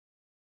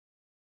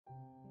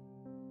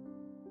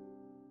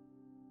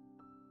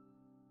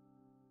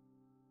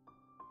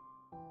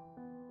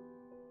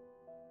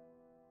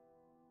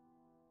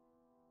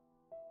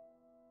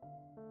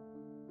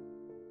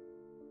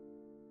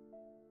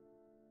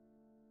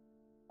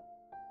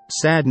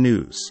Sad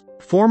news.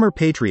 Former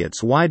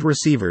Patriots wide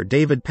receiver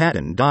David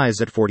Patten dies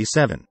at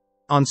 47.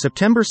 On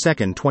September 2,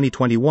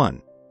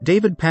 2021,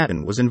 David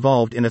Patten was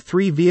involved in a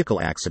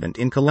three-vehicle accident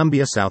in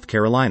Columbia, South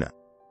Carolina.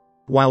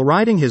 While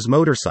riding his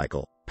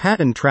motorcycle,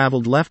 Patten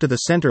traveled left of the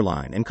center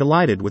line and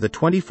collided with a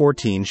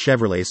 2014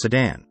 Chevrolet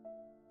sedan.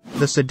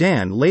 The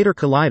sedan later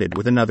collided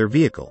with another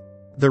vehicle.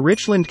 The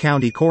Richland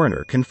County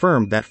coroner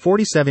confirmed that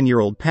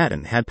 47-year-old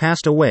Patten had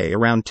passed away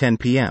around 10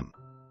 p.m.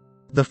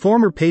 The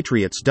former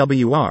Patriots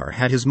WR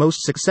had his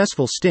most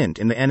successful stint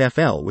in the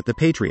NFL with the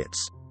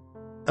Patriots.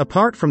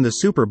 Apart from the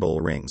Super Bowl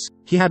rings,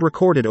 he had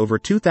recorded over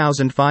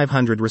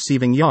 2,500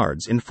 receiving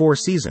yards in 4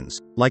 seasons,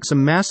 like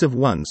some massive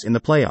ones in the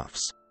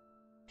playoffs.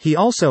 He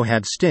also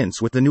had stints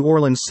with the New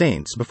Orleans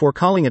Saints before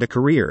calling it a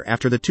career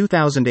after the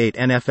 2008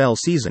 NFL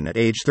season at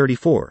age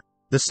 34,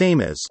 the same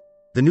as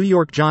the New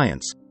York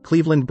Giants,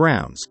 Cleveland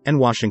Browns, and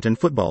Washington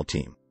football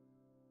team.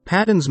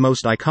 Patten's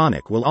most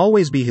iconic will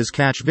always be his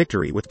catch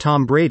victory with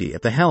Tom Brady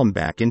at the helm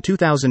back in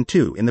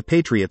 2002 in the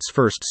Patriots'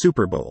 first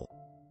Super Bowl.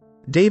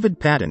 David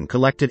Patten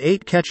collected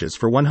 8 catches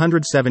for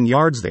 107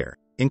 yards there,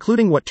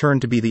 including what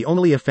turned to be the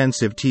only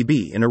offensive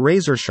TB in a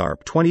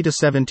razor-sharp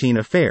 20-17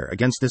 affair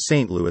against the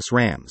St. Louis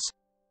Rams.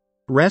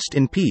 Rest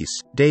in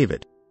peace,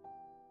 David.